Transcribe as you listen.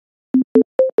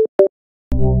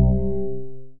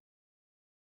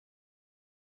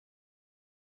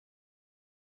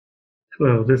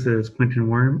Hello, this is Quentin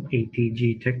Worm,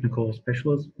 ATG Technical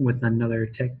Specialist with another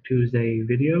Tech Tuesday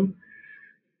video.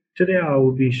 Today I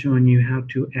will be showing you how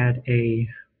to add a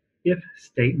if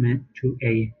statement to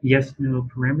a yes/no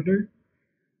parameter.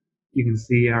 You can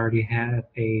see I already have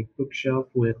a bookshelf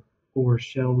with 4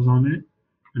 shelves on it,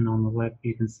 and on the left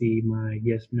you can see my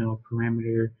yes/no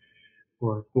parameter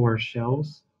for 4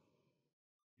 shelves.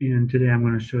 And today I'm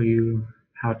going to show you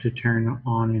how to turn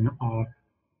on and off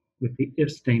with the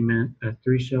if statement a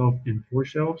 3 shelf and 4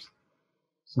 shelves.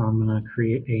 So I'm going to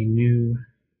create a new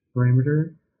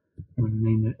parameter. I'm going to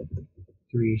name it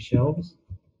 3 shelves.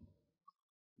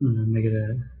 I'm going to make it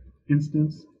an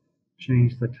instance,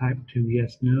 change the type to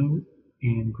yes, no,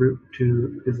 and group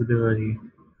to visibility.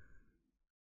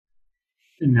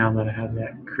 And now that I have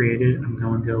that created, I'm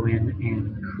going to go in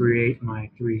and create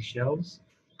my 3 shelves.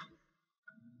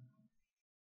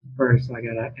 First, I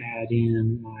got to add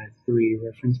in my 3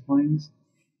 reference planes.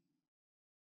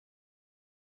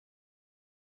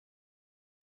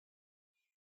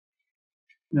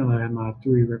 Now that I have my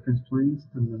 3 reference planes,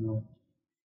 I'm going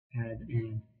to add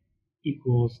an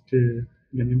equals to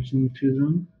dimension to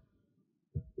them.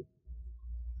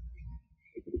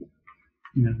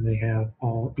 Now they have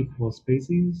all equal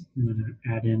spacings. I'm going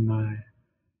to add in my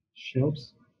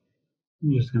shelves.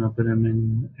 I'm just going to put them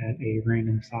in at a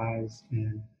random size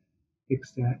and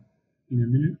fix that in a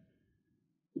minute.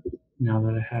 Now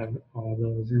that I have all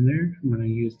those in there, I'm going to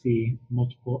use the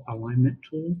multiple alignment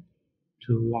tool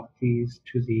to lock these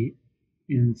to the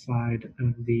inside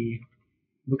of the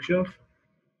bookshelf.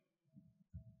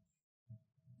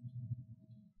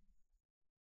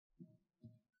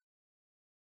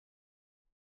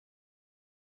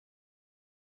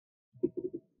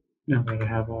 Now that I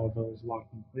have all those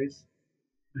locked in place,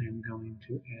 I am going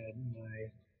to add my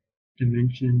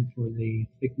dimension for the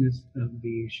thickness of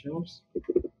the shelves.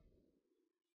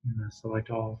 I'm going to select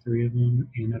all 3 of them,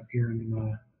 and up here under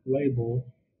my label,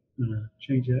 I'm going to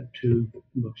change that to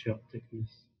bookshelf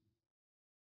thickness.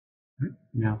 Right.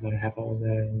 Now that I have all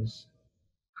those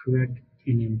correct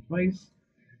and in place,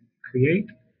 create.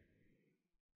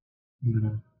 I'm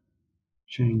going to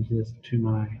change this to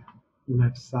my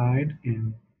left side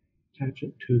and attach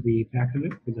it to the back of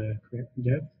it for the correct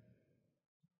depth.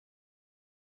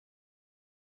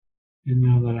 And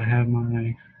now that I have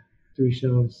my 3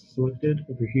 shelves selected,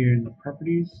 over here in the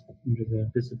properties, under the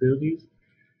visibilities,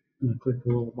 I'm going to click the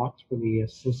little box for the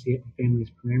associate and families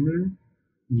parameter.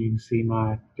 And you can see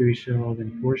my 3 shelves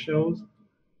and 4 shelves.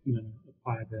 I'm going to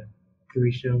apply the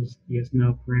 3 shelves yes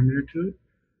no parameter to it.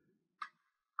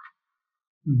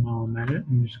 And while I'm at it,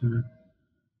 I'm just going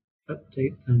to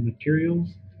update the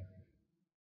materials.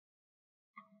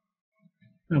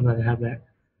 Now that I have that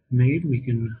made, we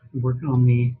can work on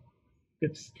the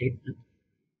if statement.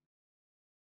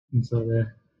 And so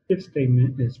the if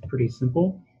statement is pretty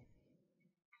simple.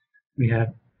 We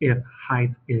have if height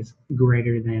is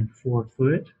greater than 4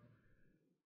 foot,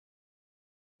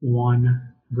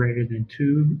 1 greater than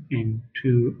 2, and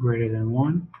 2 greater than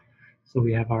 1. So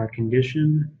we have our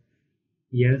condition,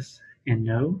 yes and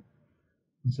no.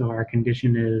 And so our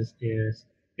condition is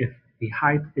if the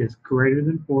height is greater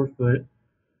than 4 foot,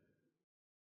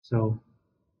 so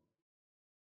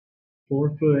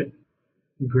 4 foot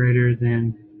greater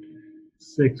than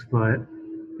 6 foot,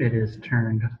 it is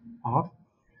turned off.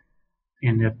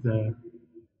 And if the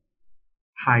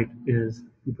height is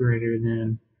greater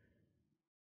than,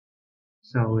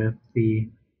 so if the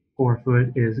 4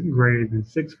 foot is greater than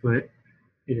 6 foot,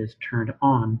 it is turned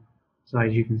on. So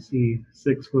as you can see,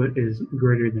 6 foot is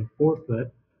greater than 4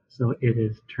 foot, so it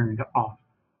is turned off.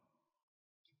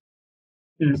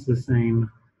 And it's the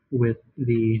same with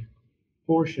the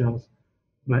 4 shelves,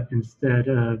 but instead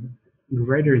of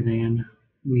greater than,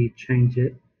 we change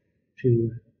it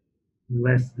to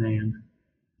less than.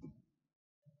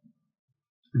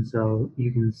 And so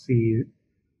you can see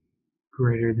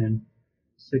greater than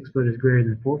 6 foot is greater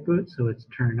than 4 foot, so it's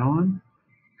turned on.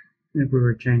 And if we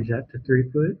were to change that to 3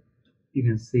 foot, you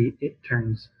can see it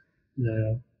turns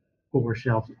the 4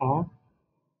 shelves off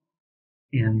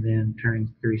and then turns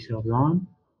 3 shelves on.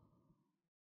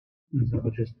 And so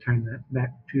I'll just turn that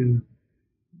back to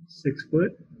 6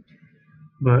 foot.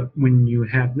 But when you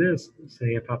have this,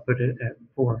 say if I put it at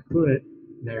 4 foot,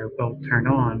 they're both turned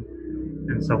on.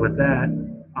 And so with that,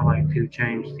 I like to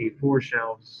change the 4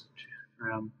 shelves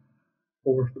from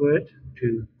 4 foot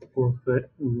to 4 foot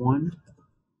 1.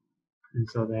 And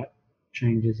so that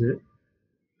changes it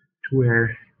to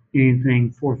where anything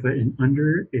 4 foot and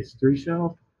under is 3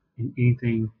 shelf, and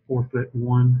anything 4 foot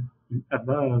 1 and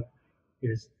above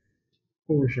is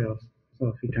 4 shelves. So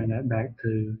if you turn that back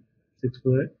to 6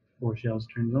 foot, 4 shelves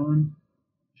turns on,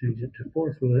 change it to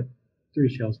 4 foot, 3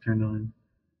 shelves turn on.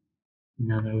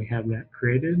 Now that we have that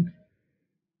created,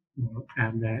 we'll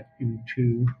add that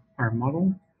into our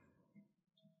model.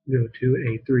 Go to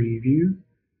a 3D view.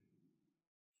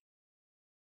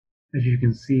 As you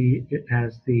can see, it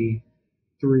has the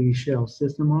 3 shelf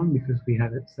system on because we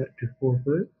have it set to 4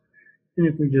 foot. And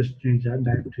if we just change that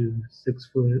back to 6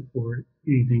 foot or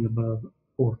anything above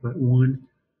 4 foot 1,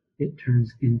 it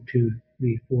turns into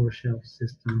the 4 shelf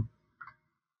system.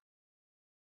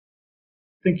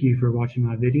 Thank you for watching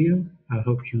my video. I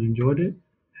hope you enjoyed it.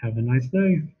 Have a nice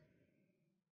day.